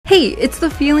Hey, it's the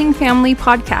Feeling Family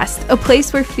Podcast, a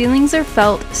place where feelings are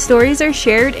felt, stories are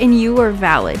shared, and you are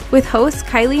valid. With hosts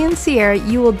Kylie and Sierra,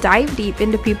 you will dive deep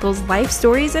into people's life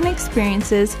stories and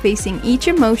experiences, facing each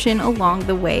emotion along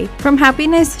the way. From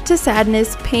happiness to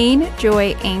sadness, pain,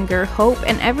 joy, anger, hope,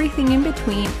 and everything in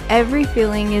between, every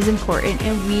feeling is important,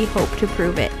 and we hope to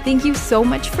prove it. Thank you so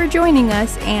much for joining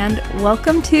us, and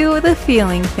welcome to the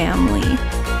Feeling Family.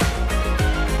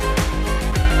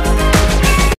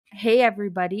 Hey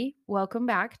everybody, welcome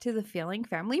back to the Feeling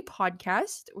Family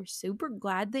Podcast. We're super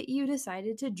glad that you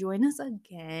decided to join us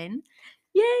again.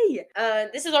 Yay!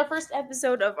 This is our first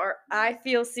episode of our I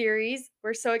Feel series.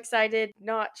 We're so excited.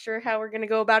 Not sure how we're going to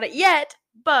go about it yet,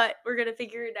 but we're going to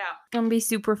figure it out. It's going to be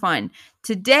super fun.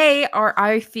 Today, our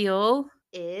I Feel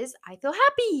is I feel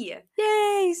happy.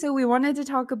 Yay! So we wanted to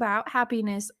talk about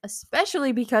happiness,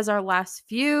 especially because our last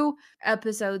few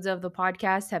episodes of the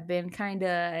podcast have been kind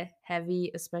of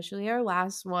heavy, especially our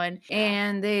last one,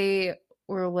 and they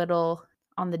were a little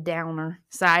on the downer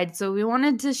side. So we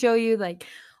wanted to show you, like,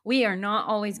 we are not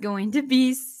always going to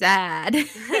be sad.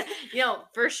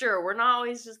 For sure. We're not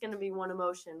always just going to be one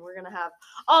emotion. We're going to have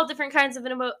all different kinds of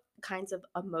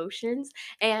emotions,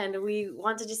 and we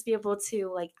want to just be able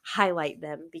to like highlight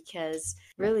them because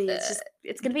really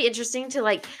it's going to be interesting to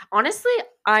like, honestly,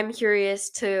 I'm curious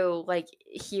to like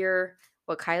hear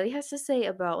what Kylie has to say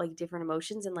about like different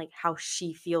emotions and like how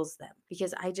she feels them,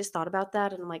 because I just thought about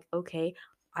that and I'm like, okay,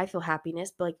 I feel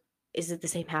happiness, but like, is it the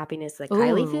same happiness that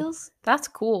Kylie feels? That's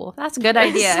cool. That's a good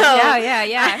idea.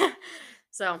 Yeah.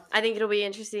 So I think it'll be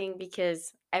interesting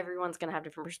because everyone's going to have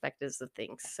different perspectives of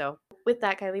things. So with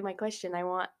that, Kylie, my question I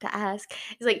want to ask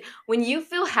is like, when you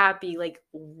feel happy, like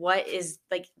what is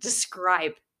like,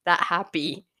 describe that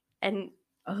happy? And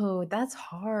oh, that's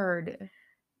hard.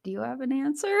 Do you have an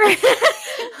answer?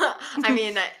 I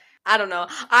mean, I don't know.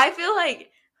 I feel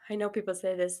like, I know people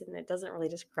say this and it doesn't really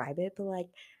describe it, but like,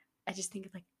 I just think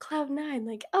of like cloud nine,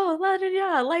 like, oh, la da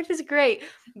da, life is great.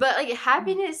 But like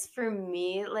happiness for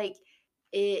me, like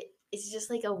it's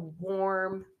just like a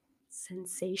warm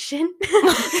sensation.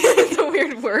 It's a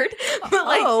weird word, but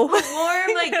like a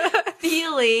warm like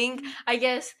feeling, I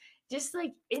guess, just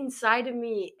like inside of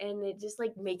me, and it just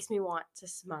like makes me want to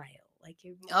smile. Like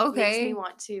it makes me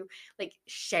want to like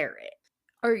share it.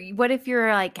 Or what if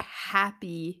you're like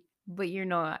happy but you're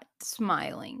not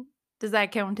smiling? Does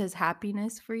that count as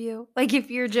happiness for you? Like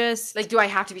if you're just like, do I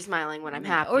have to be smiling when I'm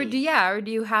happy? Or do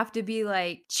you have to be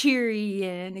like cheery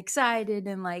and excited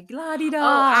and like la-di-da?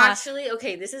 Oh, actually,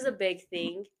 okay, this is a big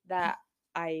thing that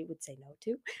I would say no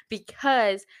to,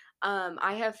 because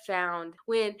I have found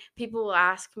when people will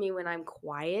ask me when I'm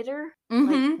quieter,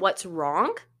 like what's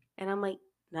wrong? And I'm like,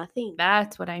 nothing.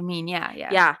 That's what I mean. Yeah.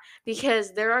 Yeah,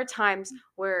 because there are times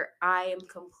where I am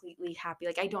completely happy.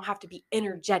 Like I don't have to be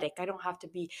energetic. I don't have to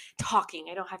be talking.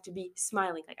 I don't have to be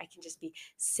smiling. Like I can just be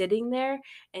sitting there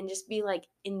and just be like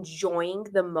enjoying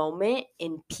the moment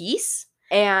in peace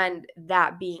and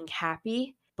that being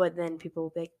happy. But then people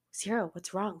will be like, Sierra,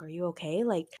 what's wrong? Are you okay?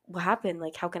 Like what happened?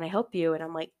 Like how can I help you? And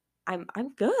I'm like, I'm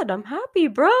good. I'm happy,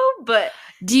 bro. But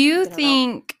do you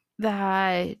think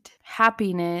that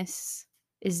happiness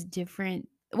is different?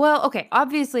 Well, okay,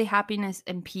 obviously happiness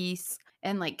and peace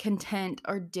and like content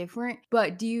are different,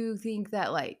 but do you think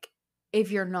that like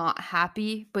if you're not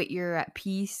happy but you're at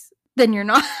peace, then you're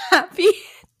not happy?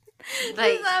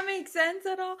 Like, does that make sense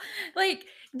at all? Like,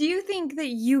 do you think that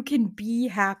you can be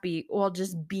happy while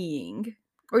just being?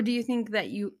 Or do you think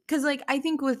that because like I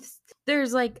think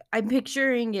there's like, I'm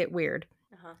picturing it weird.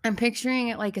 I'm picturing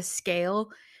it like a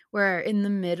scale where in the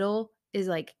middle is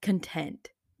like content,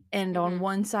 and on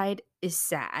one side is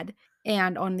sad,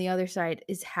 and on the other side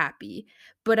is happy.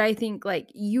 But I think like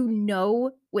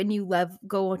when you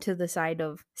go to the side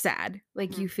of sad,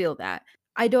 like you feel that.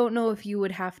 I don't know if you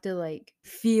would have to like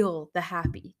feel the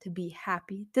happy to be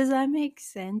happy. Does that make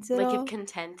sense at all? If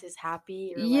content is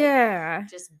happy, or like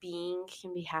just being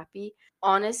can be happy.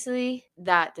 Honestly,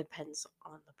 that depends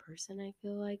on the person, I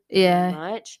feel like. Yeah.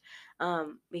 Much.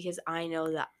 Because I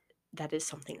know that is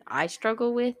something I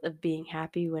struggle with, of being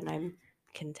happy when I'm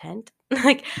content.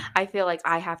 Like I feel like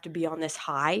I have to be on this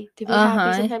high to be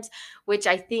happy sometimes, which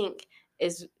I think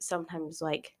is sometimes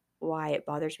like why it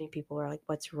bothers me. People are like,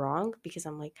 what's wrong? Because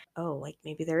I'm like, oh, like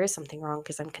maybe there is something wrong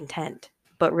because I'm content.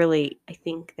 But really, I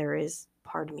think there is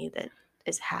part of me that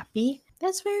is happy.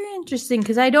 That's very interesting,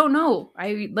 because I don't know.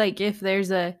 I like if there's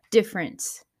a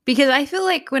difference. Because I feel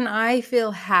like when I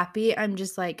feel happy, I'm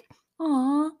just like,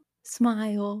 aw,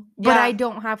 smile. But I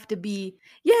don't have to be,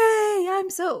 yay,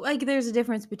 I'm so, like, there's a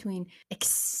difference between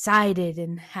excited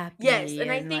and happy. Yes,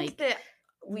 and I think that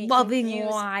we loving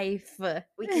confuse life.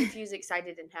 we confuse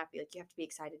excited and happy. Like, you have to be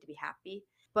excited to be happy.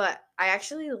 But I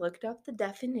actually looked up the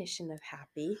definition of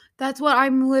happy. That's what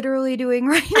I'm literally doing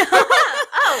right now.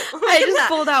 Oh, look I at just that.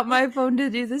 pulled out my phone to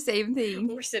do the same thing.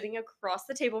 We're sitting across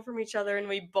the table from each other and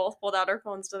we both pulled out our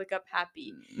phones to look up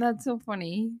happy. That's so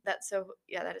funny.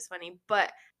 Yeah, that is funny.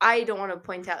 But I don't want to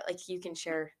point out, like, you can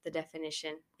share the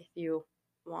definition if you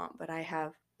want, but I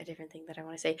have a different thing that I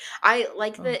want to say. I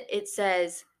like Oh. that it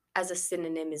says as a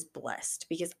synonym is blessed,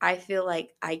 because I feel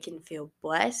like I can feel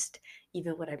blessed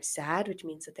even when I'm sad, which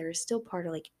means that there is still part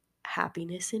of like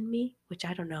happiness in me, which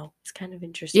I don't know. It's kind of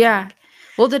interesting. Yeah.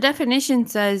 Well, the definition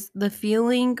says the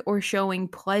feeling or showing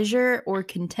pleasure or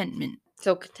contentment.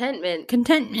 So contentment.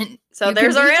 Contentment. So You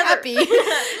there's can our be answer.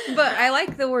 happy. But I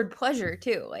like the word pleasure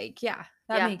too. Like, yeah,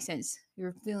 that Yeah. makes sense.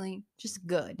 You're feeling just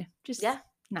good. Just Yeah.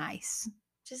 nice.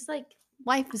 Just like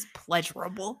Life is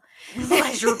pleasurable.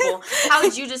 pleasurable. How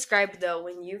would you describe though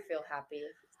when you feel happy?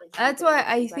 Like, That's you why think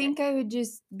I about it? think I would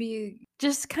just be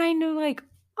just kind of like,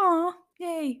 oh,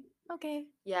 yay, okay.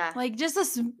 Yeah. Like just a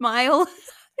smile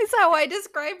is how I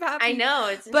describe happy. I know,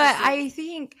 it's But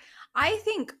interesting. I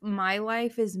think my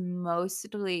life is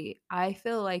mostly, I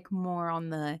feel like, more on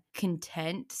the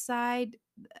content side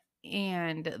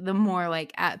and the more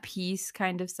like at peace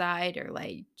kind of side, or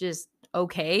like just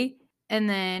okay. And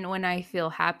then when I feel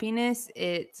happiness,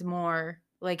 it's more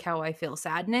like how I feel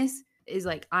sadness is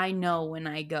like I know when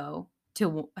I go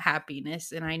to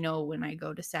happiness and I know when I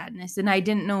go to sadness. And I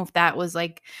didn't know if that was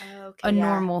like Okay, a yeah.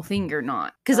 normal thing or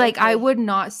not. Cuz like I Okay. would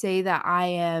not say that I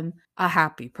am a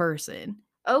happy person.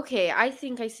 Okay, I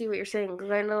think I see what you're saying.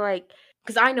 Kind of like,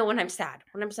 because I know when I'm sad.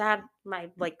 When I'm sad, I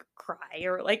like cry,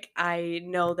 or like I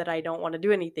know that I don't want to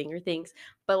do anything or things.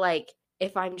 But like,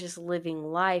 if I'm just living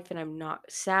life and I'm not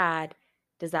sad,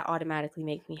 does that automatically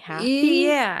make me happy?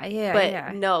 Yeah, yeah, But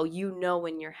yeah. no, you know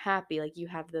when you're happy. Like, you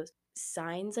have those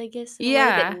signs, I guess, in a way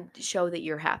that Yeah. show that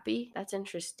you're happy. That's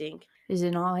interesting. Is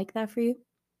it not like that for you?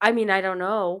 I mean, I don't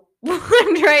know.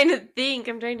 I'm trying to think.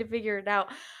 I'm trying to figure it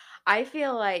out. I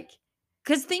feel like,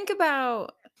 Because think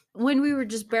about when we were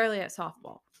just barely at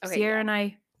softball. okay, Sierra yeah, and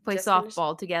I play just finished.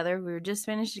 softball together. We were just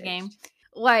finished the game. Finished.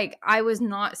 Like, I was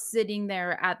not sitting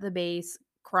there at the base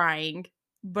crying,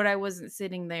 but I wasn't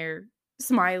sitting there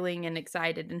smiling and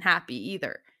excited and happy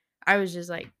either. I was just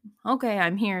like, okay,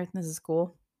 I'm here. This is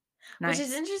cool. Which is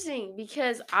Nice. interesting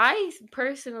because I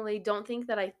personally don't think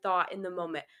that I thought in the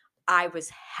moment I was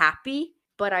happy,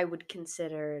 but I would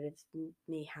consider it as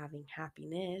me having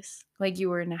happiness. Like you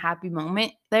were in a happy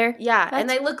moment there. Yeah, and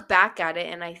That's I look back at it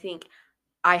and I think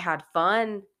I had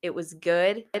fun. It was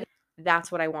good.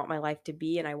 That's what I want my life to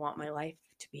be, and I want my life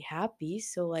to be happy.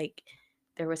 So like,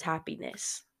 there was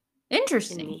happiness in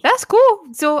interesting. me. That's cool.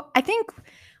 So I think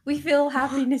we feel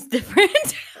happiness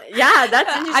different. Yeah, that's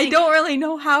I interesting. don't really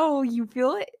know how you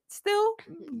feel it still.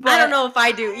 I don't but know if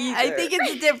I do either. I think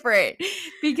it's different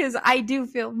because I do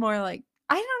feel more like,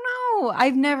 I don't know.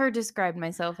 I've never described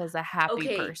myself as a happy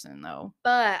Okay. person though.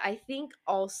 But I think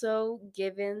also,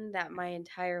 given that my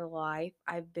entire life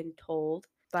I've been told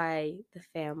by our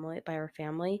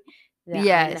family, that I'm the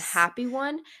Yes. happy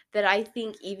one, that I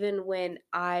think even when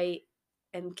I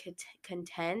am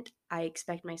content, I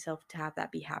expect myself to have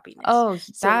that be happiness. Oh,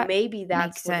 So that maybe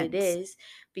that's makes what it sense. is,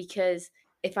 because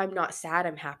if I'm not sad,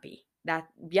 I'm happy.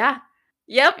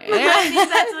 Yep. I think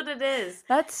that's what it is.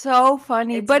 That's so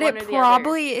funny. It's But one it or the other.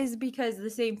 probably is because the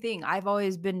same thing. I've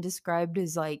always been described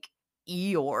as like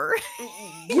Eeyore.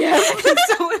 Yeah.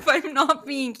 So if I'm not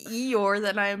being Eeyore,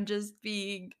 then I'm just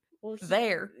being Well,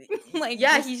 there. Like,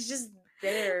 yeah, just- he's just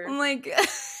there. I'm like,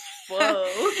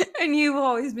 Whoa. And you've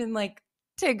always been like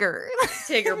Tigger.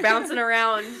 Tigger bouncing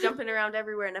around, jumping around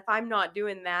everywhere. And if I'm not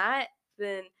doing that,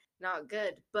 then not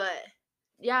good. But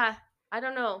yeah, I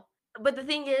don't know. But the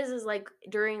thing is like,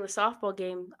 during the softball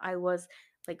game, I was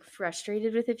like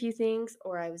frustrated with a few things,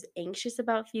 or I was anxious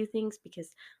about a few things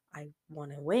because I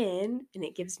want to win and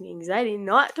it gives me anxiety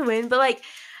not to win. But like,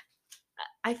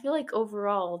 I feel like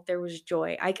overall there was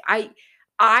joy.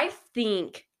 I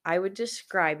think I would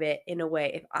describe it in a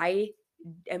way, if I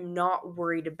am not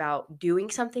worried about doing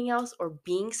something else or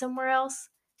being somewhere else,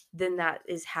 then that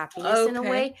is happiness in a Okay.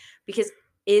 way, because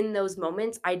in those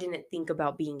moments I didn't think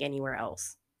about being anywhere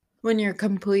else. When you're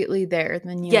completely there,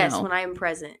 then you Yes, know. when I am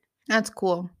present. That's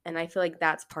cool. And I feel like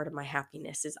that's part of my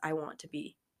happiness, is I want to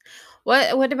be.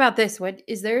 What about this? What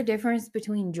is there a difference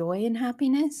between joy and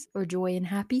happiness, or joy and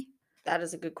happy? That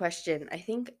is a good question. I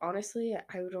think honestly,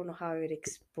 I don't know how I would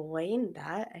explain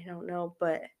that. I don't know,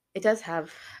 but it does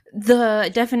have.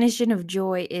 The definition of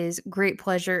joy is great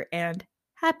pleasure and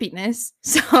happiness.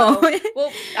 So Oh,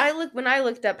 well, when I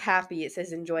looked up happy, it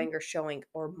says enjoying or showing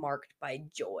or marked by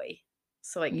joy.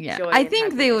 So like yeah, joy I and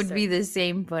think they happiness would are be the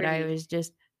same, but I pretty was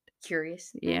just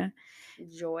curious. yeah.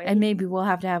 And Joy, maybe we'll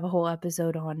have to have a whole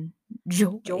episode on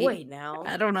joy. joy now.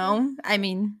 I don't know. I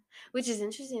mean, Which is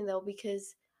interesting though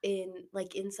because in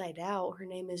like Inside Out, her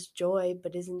name is Joy,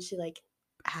 but isn't she like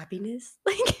happiness?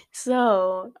 Like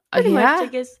so, pretty much I yeah,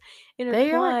 guess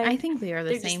they are. I intertwined. think they are the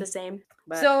They're just the same. same.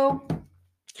 But So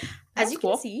as that's you can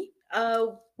cool. see,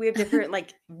 we have different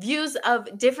like views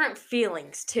of different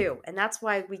feelings too, and that's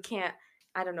why we can't.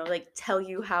 I don't know, like tell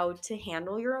you how to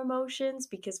handle your emotions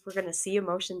because we're gonna see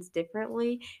emotions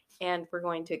differently and we're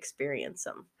going to experience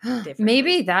them differently.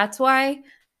 Maybe that's why.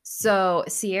 So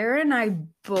Sierra and I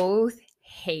both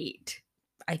hate.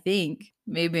 I think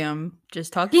maybe I'm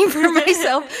just talking for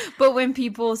myself, but when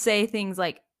people say things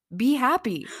like "be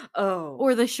happy" Oh,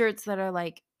 or the shirts that are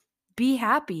like "be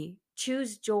happy,"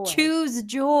 choose joy. choose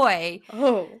joy,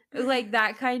 Oh, like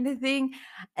that kind of thing.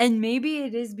 And maybe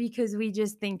it is because we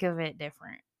just think of it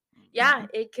different. yeah,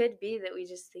 it could be that we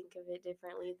just think of it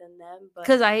differently than them, but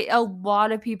Because a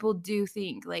lot of people do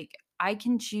think like I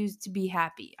can choose to be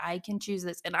happy. I can choose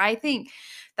this. And I think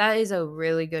that is a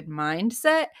really good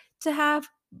mindset to have.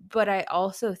 But I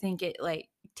also think it like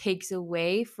takes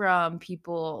away from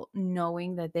people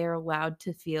knowing that they're allowed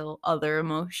to feel other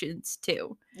emotions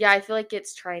too. yeah, I feel like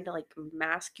it's trying to like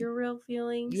mask your real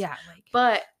feelings. Yeah, like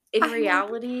But in I'm happy.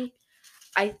 reality,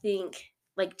 I think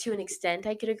like to an extent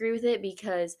I could agree with it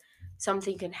because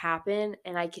something can happen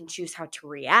and I can choose how to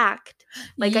react.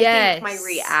 Like I think my Yes.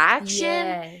 reaction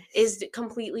Yes. is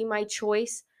completely my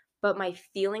choice, but my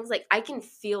feelings like I can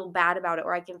feel bad about it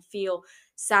or I can feel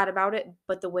sad about it,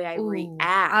 but the way I Ooh, I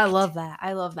react love that.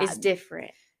 I love is that.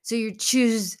 different. So you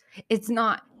choose, it's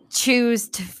not choose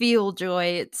to feel joy,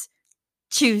 it's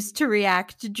choose to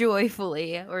react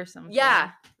joyfully or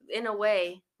Yeah, something. in a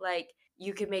way, like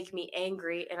you can make me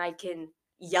angry and I can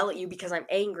yell at you because I'm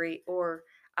angry, or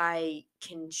I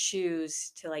can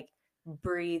choose to like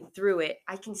breathe through it.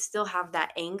 I can still have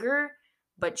that anger,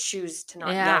 but choose to not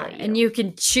yell Yeah, at and you. you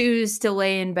can choose to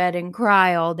lay in bed and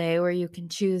cry all day, or you can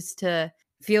choose to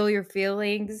feel your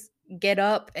feelings, get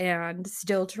up, and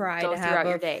still try Go to have throughout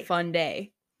your a day. fun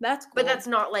day. That's But cool. that's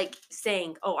not like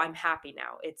saying, oh, I'm happy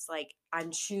now. It's like I'm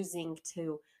choosing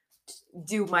to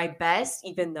do my best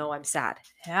even though I'm sad.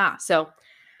 Yeah, So,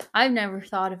 I've never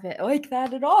thought of it like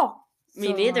that at all. me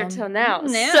So, neither till now.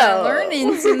 yeah,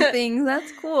 learning some So, things.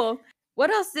 That's cool. What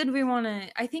else did we want to?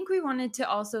 I think we wanted to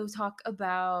also talk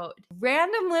about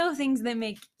random little things that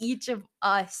make each of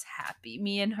us happy,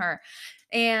 me and her.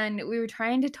 And we were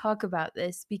trying to talk about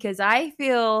this because I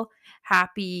feel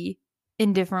happy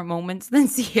in different moments than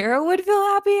Sierra would feel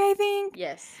happy, I think.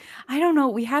 yes. I don't know.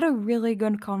 We had a really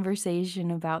good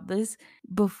conversation about this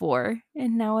before,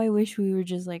 and now I wish we were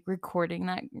just like recording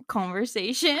that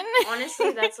conversation.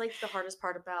 Honestly, that's like the hardest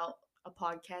part about a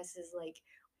podcast is like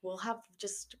we'll have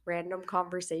just random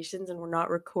conversations and we're not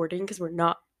recording because we're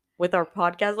not with our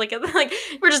podcast. Like, like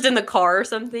we're just in the car or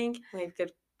something. We have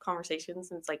good conversations,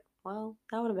 and it's like, well,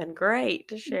 that would have been great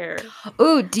to share.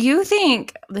 Oh, do you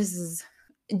think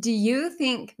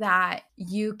that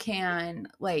you can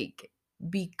like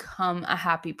become a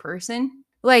happy person?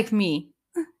 Like me.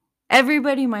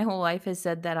 Everybody my whole life has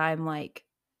said that I'm like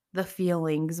the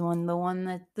feelings one, the one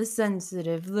that the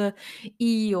sensitive, the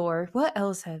Eeyore. What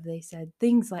else have they said?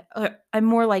 Things like I'm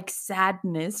more like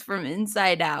sadness from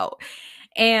inside out.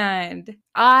 And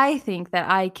I think that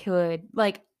I could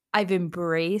like I've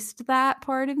embraced that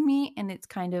part of me and it's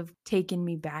kind of taken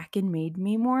me back and made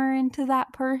me more into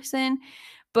that person.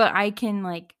 But I can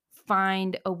like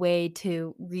find a way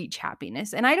to reach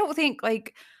happiness. And I don't think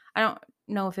like I don't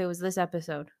know if it was this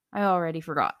episode. I already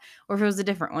forgot. Or if it was a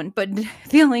different one. But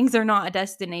feelings are not a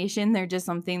destination. They're just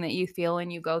something that you feel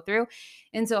and you go through.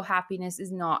 And so happiness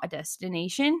is not a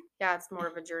destination. Yeah, it's more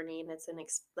of a journey, and it's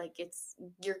like it's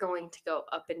you're going to go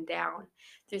up and down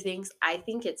through things. I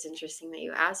think it's interesting that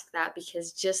you ask that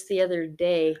because just the other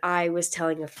day I was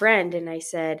telling a friend and I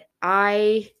said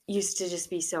I used to just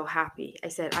be so happy. I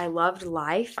said I loved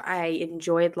life, I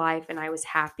enjoyed life, and I was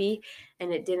happy,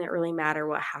 and it didn't really matter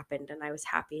what happened, and I was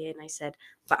happy. And I said,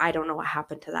 but I don't know what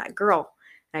happened to that girl.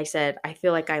 And I said I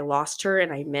feel like I lost her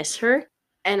and I miss her,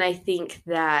 and I think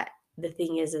that the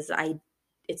thing is I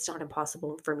it's not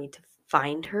impossible for me to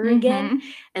find her again. Mm-hmm.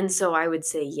 And so I would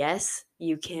say, yes,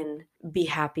 you can be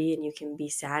happy and you can be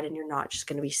sad, and you're not just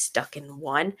going to be stuck in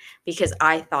one because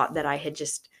I thought that I had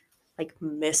just like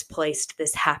misplaced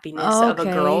this happiness of a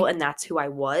girl Okay. and that's who I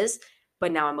was.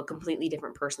 But now I'm a completely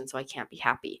different person, so I can't be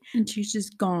happy. And she's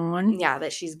just gone. Yeah,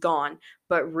 that she's gone.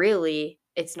 But really,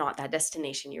 it's not that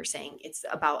destination you're saying. It's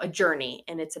about a journey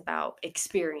and it's about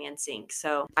experiencing.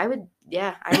 So I would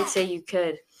say you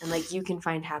could. And like you can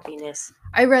find happiness.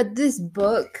 I read this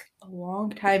book a long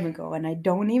time ago and I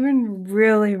don't even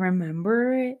really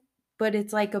remember it, but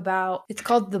it's like it's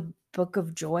called The Book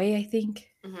of Joy, I think.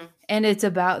 Hmm. And it's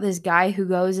about this guy who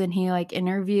goes and he like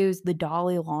interviews the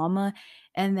Dalai Lama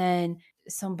and then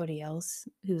somebody else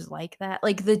who's like that,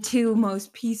 like the two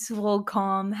most peaceful,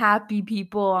 calm, happy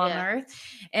people on Yeah. earth.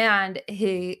 And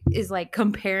he is like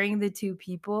comparing the two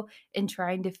people and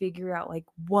trying to figure out like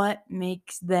what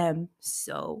makes them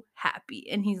so happy.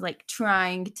 And he's like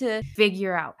trying to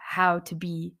figure out how to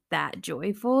be that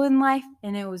joyful in life.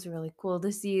 And it was really cool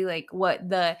to see like what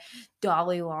the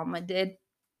Dalai Lama did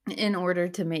in order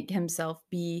to make himself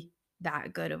be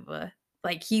that good of a,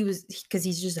 like he was, because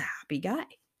he's just a happy guy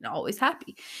and always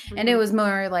happy. And it Hmm. was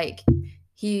more like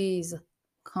he's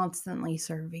constantly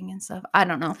serving and stuff. I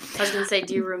don't know. I was gonna say,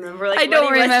 do you remember? Like, I what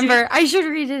don't he was doing? remember. I should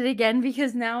read it again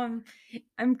because now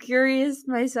I'm curious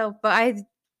myself, but I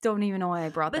don't even know why I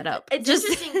brought But that up. it's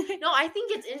interesting. No, I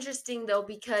think it's interesting though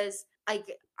because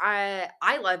like I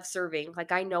love serving.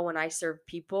 Like I know when I serve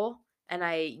people and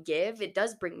I give, it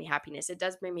does bring me happiness. It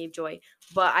does bring me joy.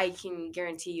 But I can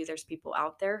guarantee you there's people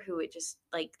out there who it just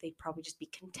like they'd probably just be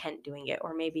content doing it,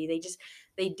 or maybe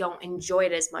they don't enjoy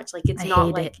it as much. Like it's I not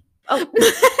hate like it. oh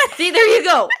see, there you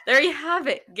go. There you have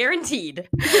it. Guaranteed.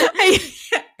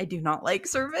 I do not like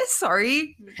service.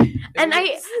 Sorry. and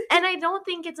I don't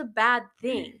think it's a bad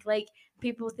thing. Like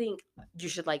people think you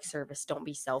should like service, don't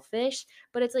be selfish,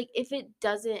 but it's like if it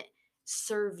doesn't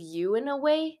serve you in a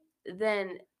way,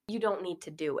 then you don't need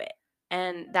to do it,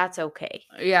 and that's okay.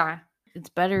 Yeah, it's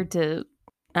better to,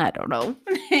 I don't know.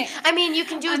 I mean, you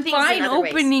can do I'm things in fine other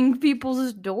ways. opening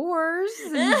people's doors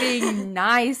and being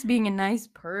nice, being a nice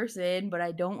person, but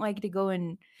I don't like to go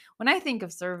in. When I think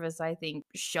of service, I think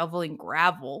shoveling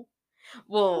gravel.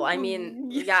 Well, I mean,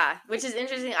 yeah, which is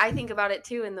interesting. I think about it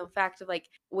too, in the fact of like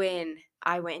when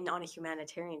I went on a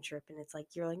humanitarian trip, and it's like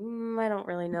you're like, I don't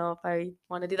really know if I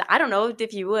want to do that. I don't know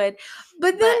if you would,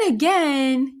 But then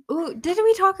again, ooh, didn't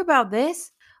we talk about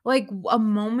this? Like a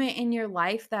moment in your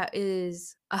life that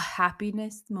is a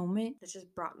happiness moment. that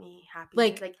just brought me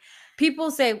happiness. Like people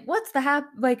say, "What's the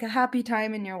like a happy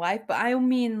time in your life?" But I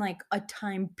mean like a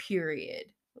time period.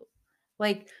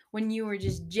 Like when you were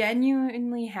just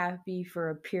genuinely happy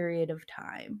for a period of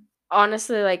time.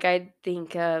 honestly, like I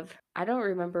think of, I don't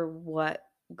remember what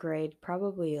grade,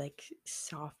 probably like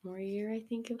sophomore year, I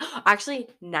think. Actually,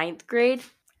 ninth grade.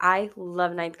 I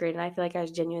love ninth grade, and I feel like I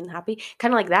was genuinely happy.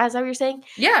 Kind of like that. Is that what you're saying?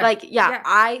 Yeah. Like, yeah, Yeah.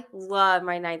 I love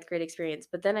my ninth grade experience.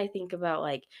 But then I think about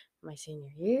like my senior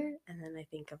year, and then I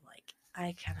think of like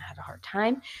I kind of had a hard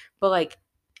time. But like,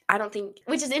 I don't think,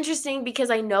 which is interesting because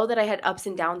I know that I had ups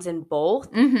and downs in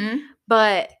both. Mm-hmm.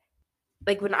 But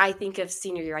like when I think of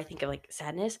senior year, I think of like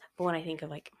sadness. But when I think of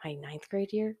like my ninth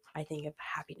grade year, I think of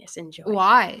happiness and joy.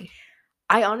 Why?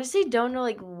 I honestly don't know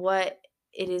like what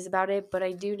it is about it, but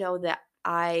I do know that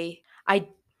I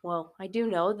do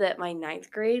know that my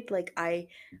ninth grade, like I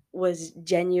was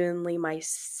genuinely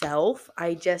myself.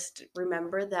 I just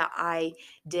remember that I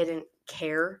didn't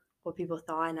care what people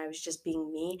thought and I was just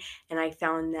being me. And I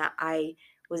found that I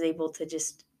was able to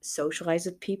just socialize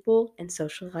with people, and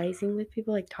socializing with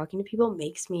people, like talking to people,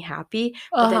 makes me happy.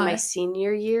 But then my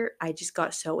senior year, I just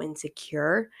got so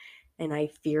insecure and I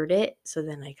feared it. So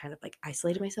then I kind of like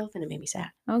isolated myself and it made me sad.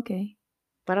 Okay.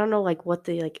 But I don't know like what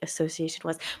the like association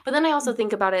was. But then I also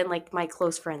think about it in like my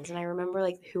close friends, and I remember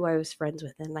like who I was friends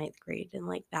with in ninth grade, and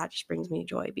like that just brings me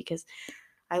joy because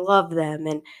I love them,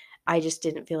 and I just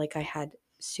didn't feel like I had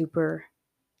super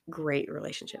great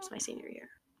relationships my senior year.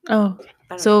 Oh,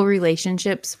 so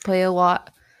relationships play a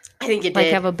lot. I think it like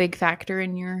did. have a big factor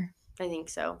in your. I think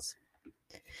so.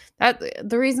 That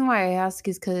the reason why I ask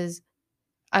is because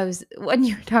I was, when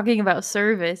you were talking about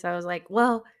service, I was like,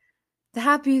 well, the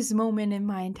happiest moment in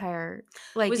my entire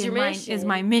like Was in your my is mission.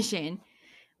 my mission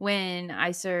when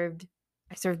I served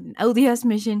an LDS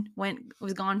mission,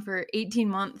 was gone for 18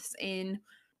 months in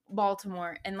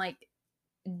Baltimore, and like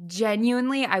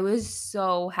genuinely I was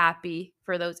so happy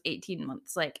for those 18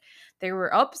 months. Like there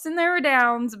were ups and there were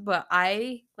downs, but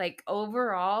I like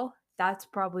overall that's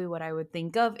probably what I would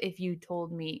think of if you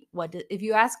told me if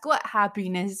you ask what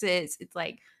happiness is, it's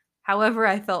like however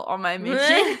I felt on my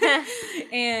mission.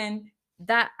 And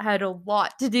that had a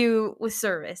lot to do with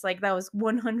service. Like that was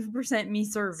 100% me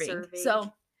serving.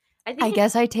 So I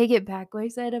guess I take it back what I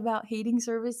said about hating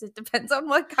service. It depends on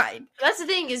what kind. That's the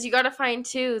thing, is you got to find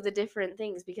too the different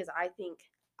things, because I think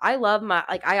I love my,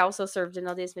 like I also served an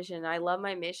LDS mission and I love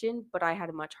my mission, but I had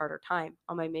a much harder time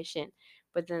on my mission.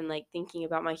 But then, like, thinking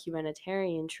about my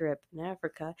humanitarian trip in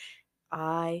Africa,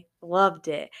 I loved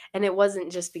it. And it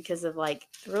wasn't just because of, like,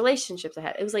 the relationships I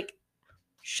had. It was, like,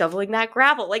 shoveling that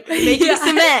gravel, like, making Yeah.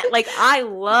 cement. Like, I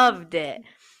loved it.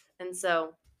 And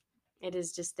so it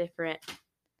is just different.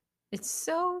 It's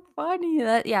so funny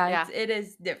that Yeah. it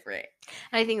is different.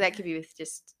 And I think that could be with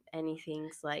just anything,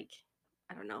 like,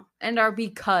 I don't know. And our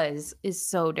because is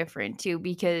so different too,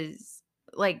 because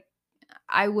like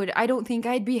I don't think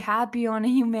I'd be happy on a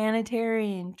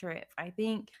humanitarian trip. I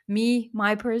think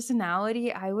my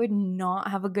personality, I would not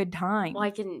have a good time. Well,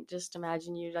 I can just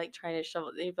imagine you, like, trying to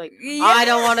shovel. You'd be like, Yeah. I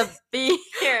don't want to be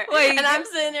here. Like- and I'm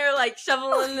sitting here, like,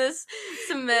 shoveling this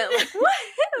cement. Like, what?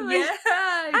 Like, Yeah,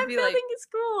 I'd I'm be building like, a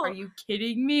school. are you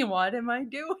kidding me? What am I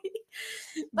doing?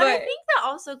 But I think that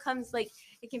also comes, like,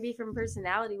 it can be from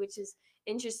personality, which is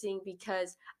interesting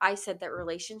because I said that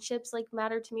relationships, like,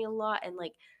 matter to me a lot. And,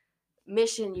 like,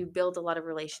 mission, you build a lot of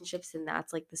relationships, and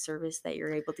that's, like, the service that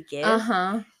you're able to give.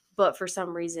 uh-huh. But for some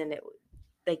reason, it,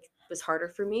 like, was harder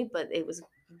for me, but it was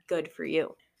good for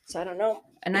you. So I don't know.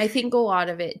 And I think a lot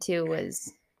of it too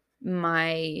was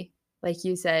like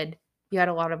you said, you had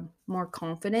a lot of more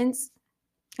confidence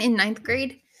in ninth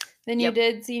grade than you Yep.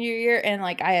 did senior year. And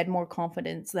like I had more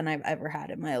confidence than I've ever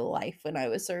had in my life when I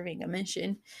was serving a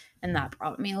mission. And that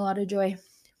brought me a lot of joy.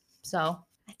 So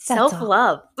that's all.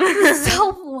 Self-love.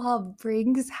 Self-love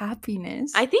brings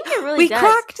happiness. I think it really we does.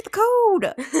 cracked the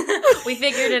code. We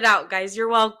figured it out, guys. You're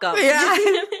welcome. Yeah.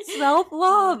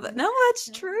 Self-love. No, that's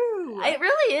true. It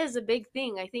really is a big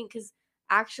thing, I think, because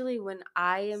actually when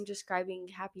I am describing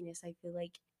happiness, I feel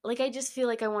like I just feel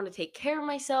like I want to take care of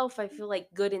myself. I feel like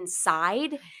good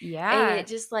inside. Yeah. And it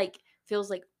just, like, feels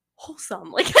like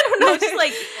wholesome. Like, I don't know, just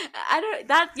like,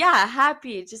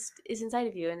 happy. It just is inside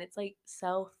of you. And it's like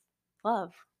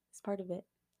self-love. It's part of it.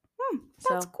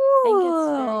 That's So, cool. I think it's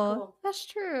very cool. That's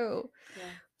true. Yeah.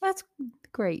 That's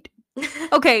great.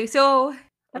 Okay, so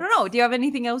I don't know. Do you have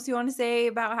anything else you want to say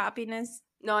about happiness?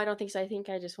 No, I don't think so. I think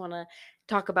I just want to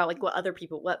talk about, like,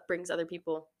 what brings other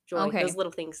people joy. Okay. Those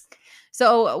little things.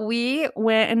 So we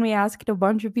went and we asked a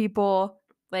bunch of people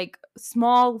like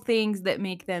small things that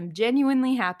make them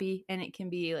genuinely happy, and it can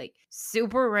be like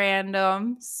super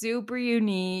random, super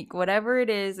unique, whatever it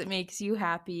is that makes you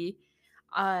happy.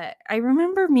 I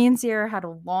remember me and Sarah had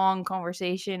a long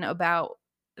conversation about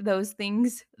those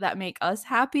things that make us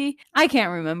happy. I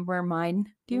can't remember mine.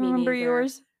 Do you Me remember neither.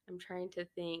 yours? I'm trying to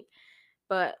think.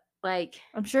 But, like,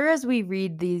 I'm sure as we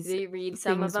read these they read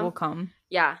some of things them. will come.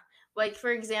 Yeah. Like,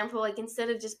 for example, like, instead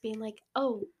of just being like,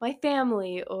 oh, my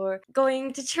family, or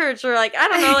going to church, or, like, I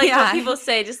don't know, like, Yeah. what people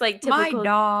say, just, like, typical,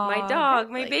 my dog,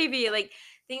 my like- baby, like,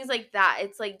 things like that.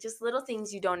 It's, like, just little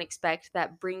things you don't expect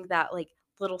that bring that, like,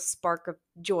 little spark of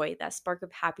joy, that spark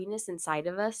of happiness inside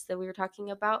of us that we were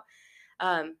talking about.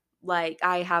 Like,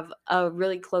 I have a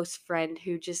really close friend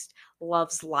who just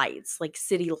loves lights, like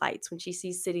city lights. When she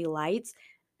sees city lights,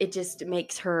 it just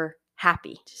makes her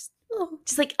happy. Just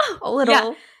like, oh, a little.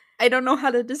 yeah. I don't know how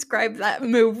to describe that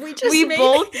move. We We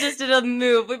both just did a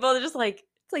move. We both just, like,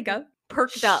 It's like a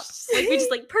perked up. Like, we just,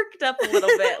 like, perked up a little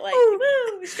bit. Like,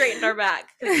 woo, we straightened our back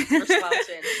because we're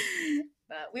slouching.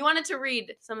 But we wanted to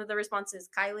read some of the responses.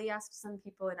 Kylie asked some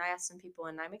people, and I asked some people,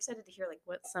 and I'm excited to hear, like,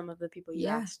 what some of the people you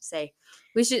Yeah. asked say.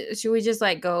 Should we just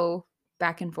like go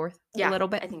back and forth a little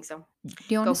bit? I think so. Do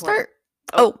you want Go to for it. start?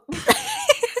 Oh.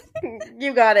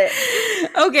 You got it.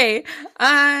 Okay.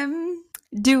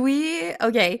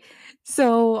 Okay.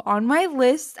 So on my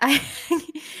list,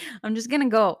 I'm just gonna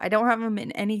go. I don't have them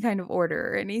in any kind of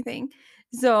order or anything.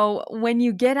 So when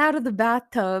you get out of the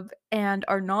bathtub and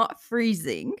are not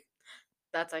freezing.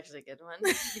 That's actually a good one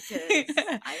because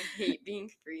I hate being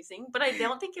freezing. But I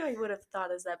don't think I would have thought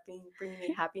as that bringing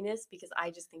me happiness because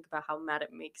I just think about how mad it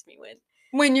makes me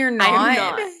When you're not. I'm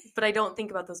not. But I don't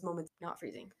think about those moments not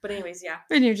freezing. But anyways, yeah.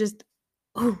 When you're just,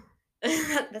 oh,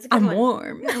 That's a good I'm one.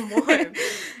 warm. I'm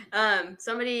warm.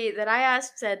 Somebody that I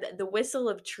asked said the whistle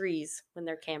of trees when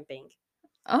they're camping.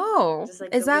 Oh, Just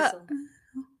like is the that?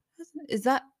 whistle. Is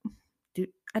that? Dude,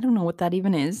 I don't know what that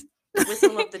even is. The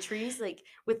whistle of the trees, like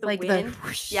with the like wind.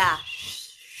 the Yeah.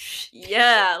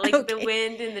 Yeah, like the Okay.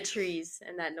 wind in the trees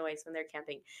and that noise when they're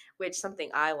camping. Which something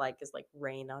I like is like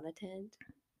rain on a tent.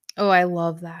 Oh, I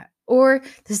love that. Or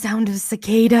the sound of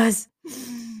cicadas.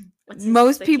 What's a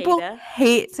Most people cicada?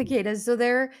 hate cicadas. So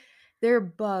they're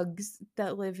bugs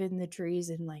that live in the trees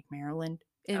in like Maryland,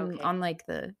 Okay. on like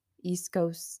the East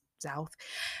Coast South.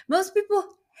 Most people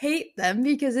hate them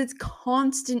because it's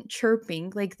constant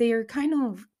chirping. Like they are kind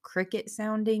of cricket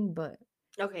sounding, but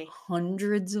Okay,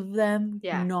 hundreds of them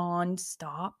Yeah.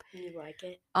 nonstop. you like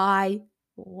it. I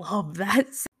love that.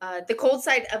 The cold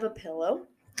side of a pillow.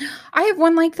 I have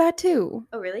one like that too.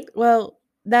 Oh, really? Well,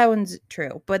 that one's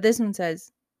true, but this one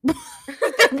says they're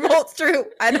both true.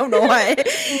 I don't know why.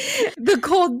 The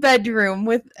cold bedroom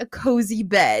with a cozy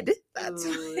bed. That's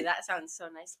Ooh, that sounds so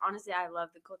nice. Honestly, I love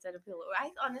the cold side of pillow.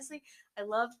 I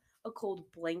love a cold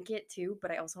blanket too,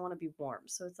 but I also want to be warm.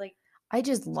 So it's like, I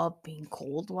just love being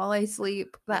cold while I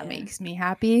sleep. That yeah, makes me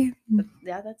happy.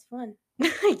 yeah, that's fun.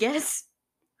 I guess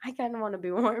I kind of want to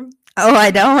be warm, Oh,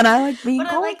 I don't. I like being but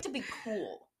I cold. like to be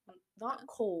cool, not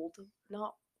cold,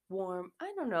 not warm.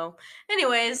 I don't know.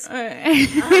 Anyways,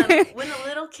 when a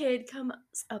little kid comes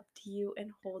up to you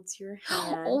and holds your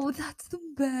hand, Oh, that's the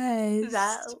best.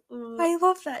 that I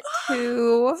love that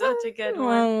too. such a good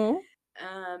one.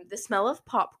 The smell of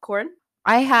popcorn.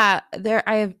 I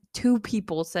have two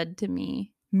people said to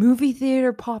me, movie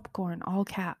theater popcorn, all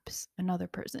caps. Another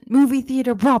person, movie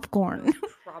theater popcorn.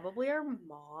 Probably our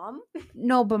mom.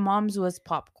 No, but mom's was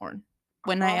popcorn.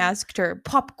 When I Mom- asked her,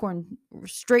 popcorn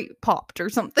straight popped or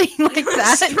something like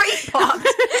that. Straight popped.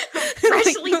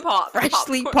 Freshly popped.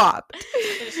 Freshly popcorn. popped.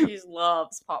 She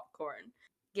loves popcorn.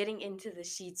 Getting into the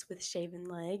sheets with shaven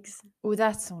legs. Oh,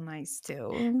 that's so nice too.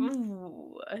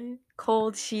 Ooh,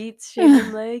 cold sheets,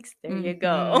 shaven legs. There you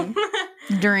go.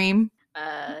 Dream.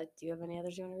 Do you have any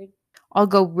others you want to read? I'll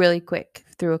go really quick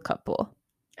through a couple.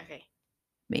 Okay.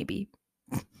 Maybe.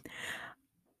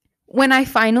 When I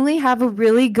finally have a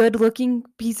really good looking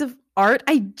piece of art,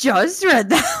 I just read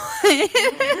that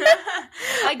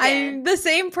one. Again. The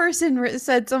same person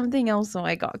said something else, so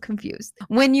I got confused.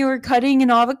 When you are cutting an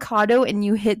avocado and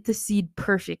you hit the seed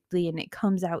perfectly and it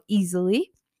comes out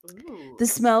easily. Ooh. The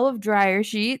smell of dryer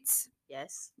sheets.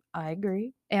 Yes. I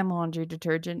agree. And laundry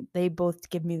detergent. They both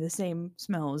give me the same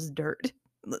smell as dirt.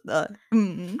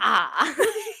 Ah.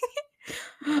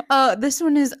 This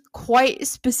one is quite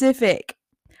specific.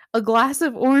 A glass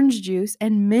of orange juice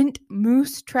and mint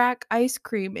moose track ice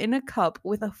cream in a cup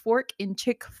with a fork in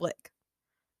chick flick.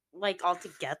 Like all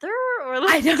together, or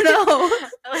like I don't know.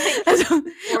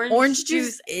 like Orange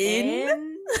juice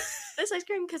in this ice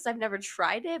cream, because I've never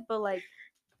tried it, but like,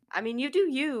 I mean, you do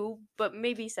you, but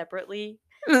maybe separately.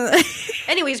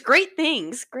 Anyways, great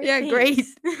things. Great Yeah,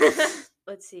 things.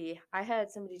 Let's see. I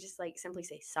had somebody just like simply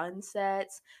say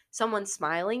sunsets, someone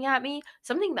smiling at me.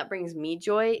 Something that brings me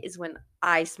joy is when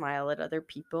I smile at other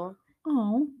people.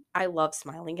 Oh, I love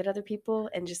smiling at other people,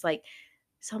 and just like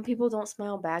some people don't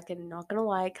smile back, and not gonna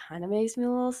lie, kind of makes me a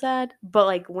little sad. But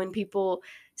like when people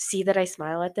see that I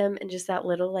smile at them, and just that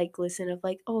little like glisten of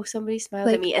like, oh, somebody smiled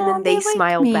at like, me, and "Aw, then they like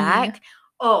smile me." back.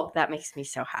 Oh, that makes me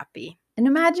so happy. And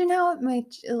imagine how it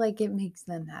makes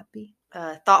them happy.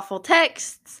 Thoughtful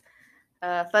texts,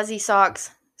 fuzzy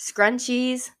socks,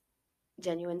 scrunchies,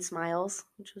 genuine smiles,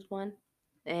 which was one.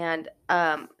 And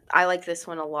I like this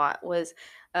one a lot. Was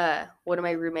one of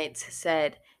my roommates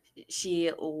said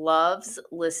she loves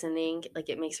listening, like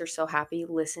it makes her so happy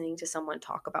listening to someone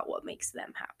talk about what makes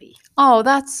them happy. Oh,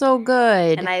 that's so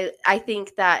good. And I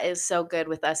think that is so good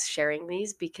with us sharing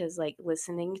these, because like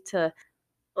listening to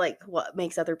like what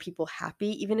makes other people happy,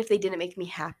 even if they didn't make me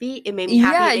happy, it made me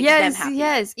happy. It makes them happy.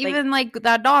 Yes. Like, Even like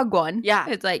that dog one. Yeah.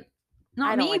 It's like,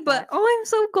 not I don't me, like but that. oh, I'm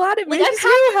so glad it like, makes I'm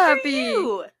you happy. happy. For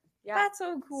you. Yeah. That's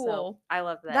so cool. So, I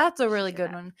love that. That's a really Share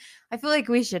good that. one. I feel like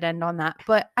we should end on that,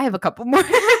 but I have a couple more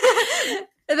that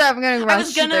I'm gonna rush I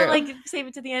was gonna through. like save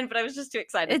it to the end, but I was just too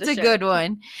excited. It's to a share. good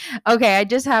one. Okay, I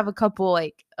just have a couple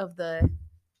like of the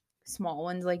small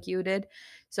ones like you did.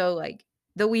 So like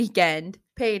the weekend,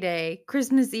 payday,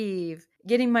 Christmas Eve,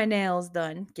 getting my nails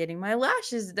done, getting my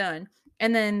lashes done.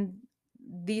 And then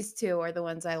these two are the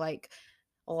ones I like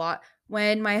a lot.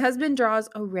 When my husband draws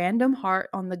a random heart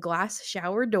on the glass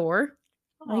shower door.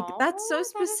 Like that's so Aw, that is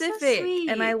so specific.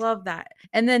 And I sweet. love that.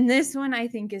 And then this one I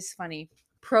think is funny.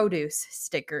 Produce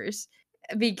stickers.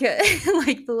 Because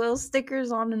like the little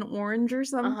stickers on an orange or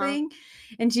something.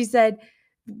 And she said,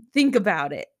 think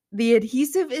about it. The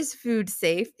adhesive is food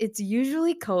safe. It's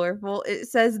usually colorful. It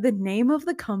says the name of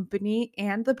the company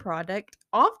and the product,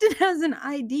 often has an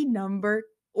ID number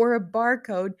or a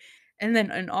barcode, and then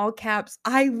in all caps,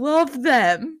 I love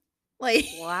them. Like,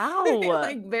 Wow.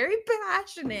 like very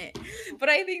passionate. But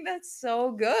I think that's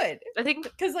so good. I think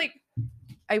Because like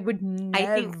I would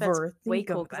never I think that's way think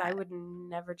cool, of because I that. would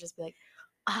never just be like,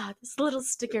 this little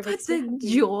sticker But makes me the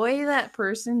happy. joy that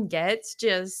person gets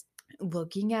just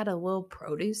looking at a little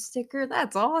produce sticker,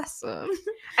 that's awesome.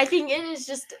 I think it is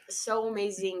just so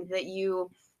amazing that you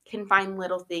can find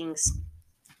little things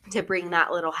to bring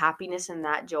that little happiness and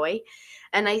that joy.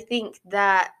 And I think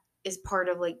that is part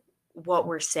of like what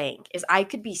we're saying is I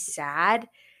could be sad,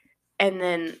 and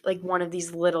then like one of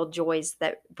these little joys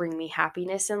that bring me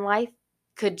happiness in life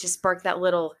could just spark that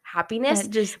little happiness,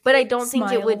 That just but I don't think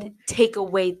it smile. would take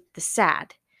away the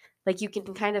sad. Like you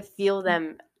can kind of feel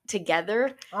them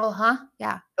together, Uh-huh.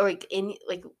 Yeah. or like in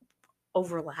like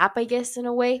overlap, I guess, in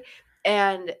a way,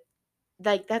 and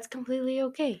like that's completely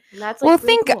okay, and that's Well, like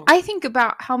really cool. I think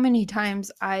about how many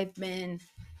times I've been.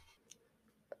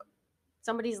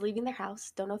 Somebody's leaving their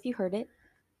house. Don't know if you heard it.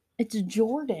 It's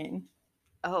Jordan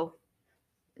Oh,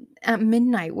 at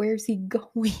midnight. Where's he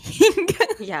going?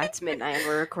 yeah, it's midnight and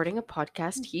we're recording a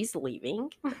podcast. He's leaving.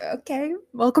 Okay,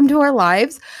 welcome to our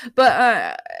lives.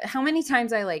 But how many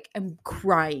times I like am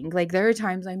crying? Like there are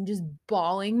times I'm just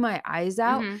bawling my eyes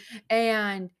out, Mhm.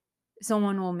 and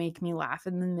someone will make me laugh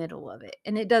in the middle of it.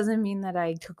 And it doesn't mean that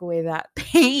I took away that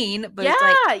pain, but it's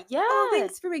like, Yeah, oh, yeah.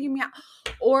 thanks for making me out.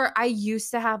 Or I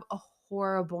used to have a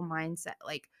horrible mindset.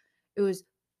 Like it was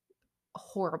a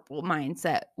horrible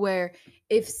mindset where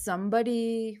if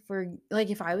somebody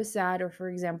if I was sad, or for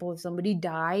example, if somebody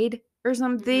died or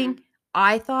something, Mhm.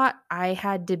 I thought I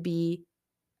had to be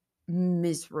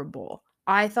miserable.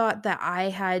 I thought that I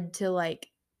had to like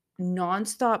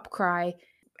nonstop cry.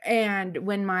 And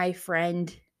when my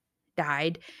friend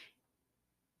died,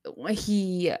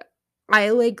 he I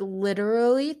like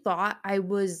literally thought I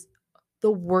was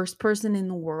the worst person in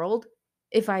the world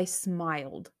if I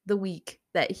smiled the week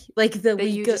that the That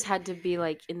you week just had to be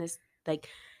like in this like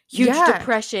huge yeah.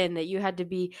 depression, that you had to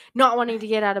be not wanting to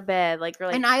get out of bed, like, or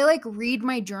like, And I like read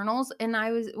my journals, and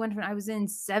when I was in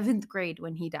 7th grade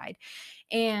when he died.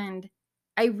 And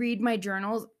I read my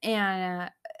journals, and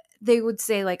they would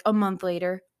say like a month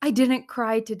later, I didn't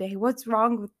cry today. What's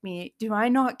wrong with me? Do I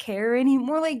not care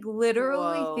anymore? Like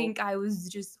literally whoa, think I was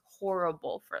just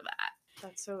horrible for that.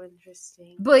 that's so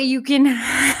interesting. But you can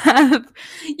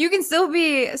still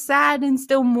be sad and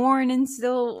still mourn and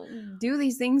still do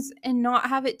these things and not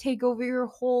have it take over your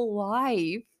whole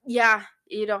life. Yeah,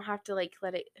 you don't have to like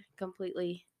let it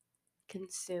completely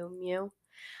consume you.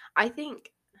 I think,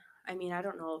 I mean, I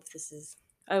don't know if this is,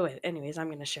 oh wait, anyways,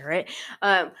 I'm gonna share it.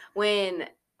 When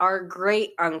our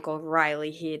great uncle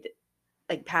Riley, he'd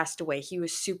like passed away, he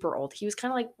was super old, he was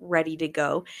kind of like ready to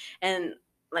go, and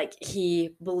like he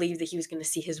believed that he was going to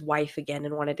see his wife again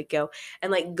and wanted to go,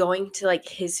 and like going to like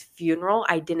his funeral,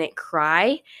 I didn't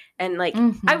cry, and like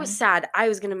I was Mhm. sad, I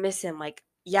was going to miss him, like,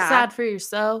 yeah, Sad for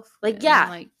yourself, like, and yeah,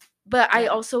 like but I yeah.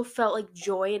 also felt like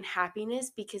joy and happiness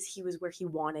because he was where he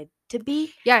wanted to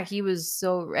be. Yeah, he was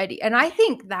so ready. And I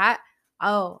think that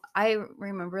I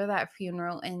remember that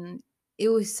funeral, and it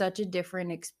was such a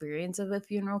different experience of a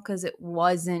funeral because it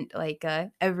wasn't like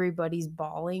everybody's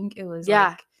bawling. It was Yeah,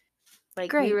 like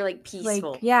like we great. were like Like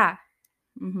peaceful, yeah.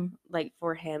 Hmm. like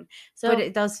for him. But So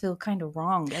it does feel kind of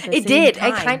wrong at the it same did.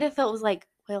 I kind time. of felt was like,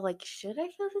 well, like, should I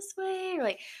feel this way? Or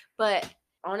like, but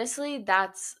honestly,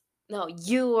 that's no,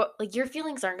 you like your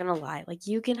feelings aren't gonna lie. Like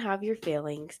you can have your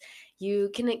feelings, you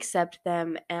can accept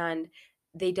them, and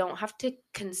they don't have to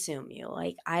consume you.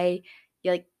 Like yeah,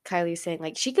 like Kylie was saying,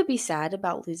 like she could be sad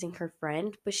about losing her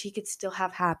friend, but she could still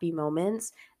have happy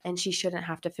moments, and she shouldn't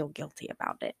have to feel guilty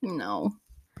about it. No.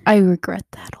 I regret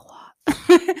that a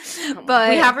lot. We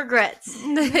But have regrets.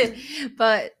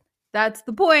 but that's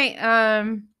the point.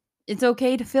 It's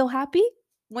okay to feel happy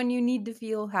when you need to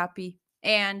feel happy.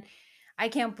 And I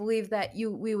can't believe that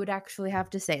we would actually have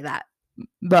to say that.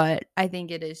 But I think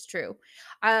it is true.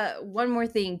 One more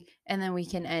thing and then we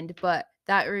can end, but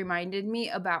that reminded me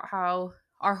about how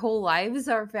our whole lives,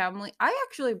 our family. I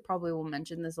actually probably will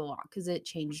mention this a lot because it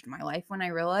changed my life when I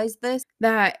realized this.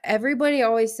 That everybody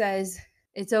always says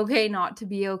it's okay not to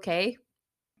be okay.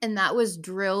 And that was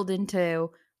drilled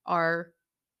into our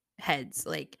heads.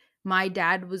 Like my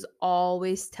dad was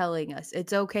always telling us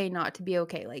it's okay not to be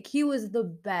okay. Like he was the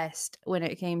best when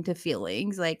it came to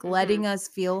feelings, like Hmm. letting us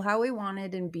feel how we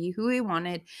wanted and be who we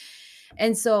wanted.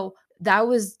 And so that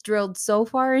was drilled so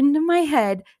far into my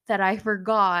head that I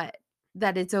forgot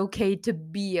that it's okay to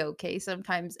be okay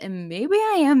sometimes. And maybe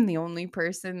I am the only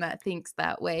person that thinks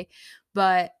that way.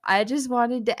 But I just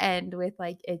wanted to end with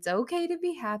like, it's okay to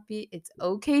be happy. It's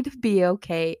okay to be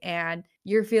okay. And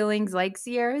your feelings, like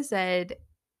Sierra said,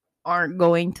 aren't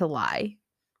going to lie.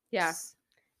 Yeah.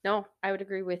 No, I would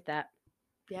agree with that.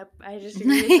 Yep, I just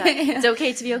agree with that. It's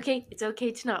okay to be okay. It's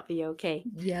okay to not be okay.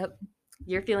 Yep.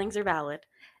 Your feelings are valid.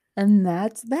 And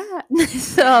that's that.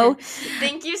 So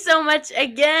thank you so much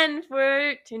again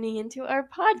for tuning into our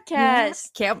yeah,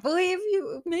 podcast. can't believe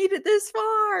you made it this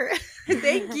far.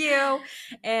 Thank you.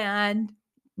 And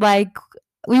like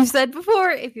we've said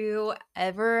before, if you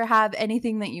ever have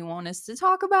anything that you want us to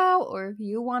talk about, or if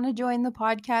you want to join the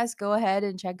podcast, go ahead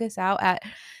and check us out at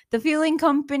The Feeling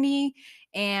Company,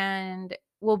 and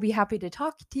we'll be happy to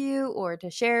talk to you or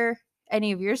to share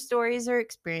any of your stories or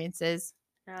experiences.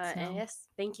 And So, yes,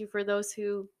 thank you for those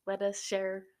who let us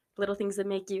share little things that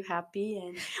make you happy.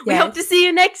 And we hope to yes. see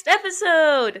you next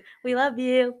episode. We love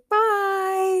you.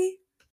 Bye.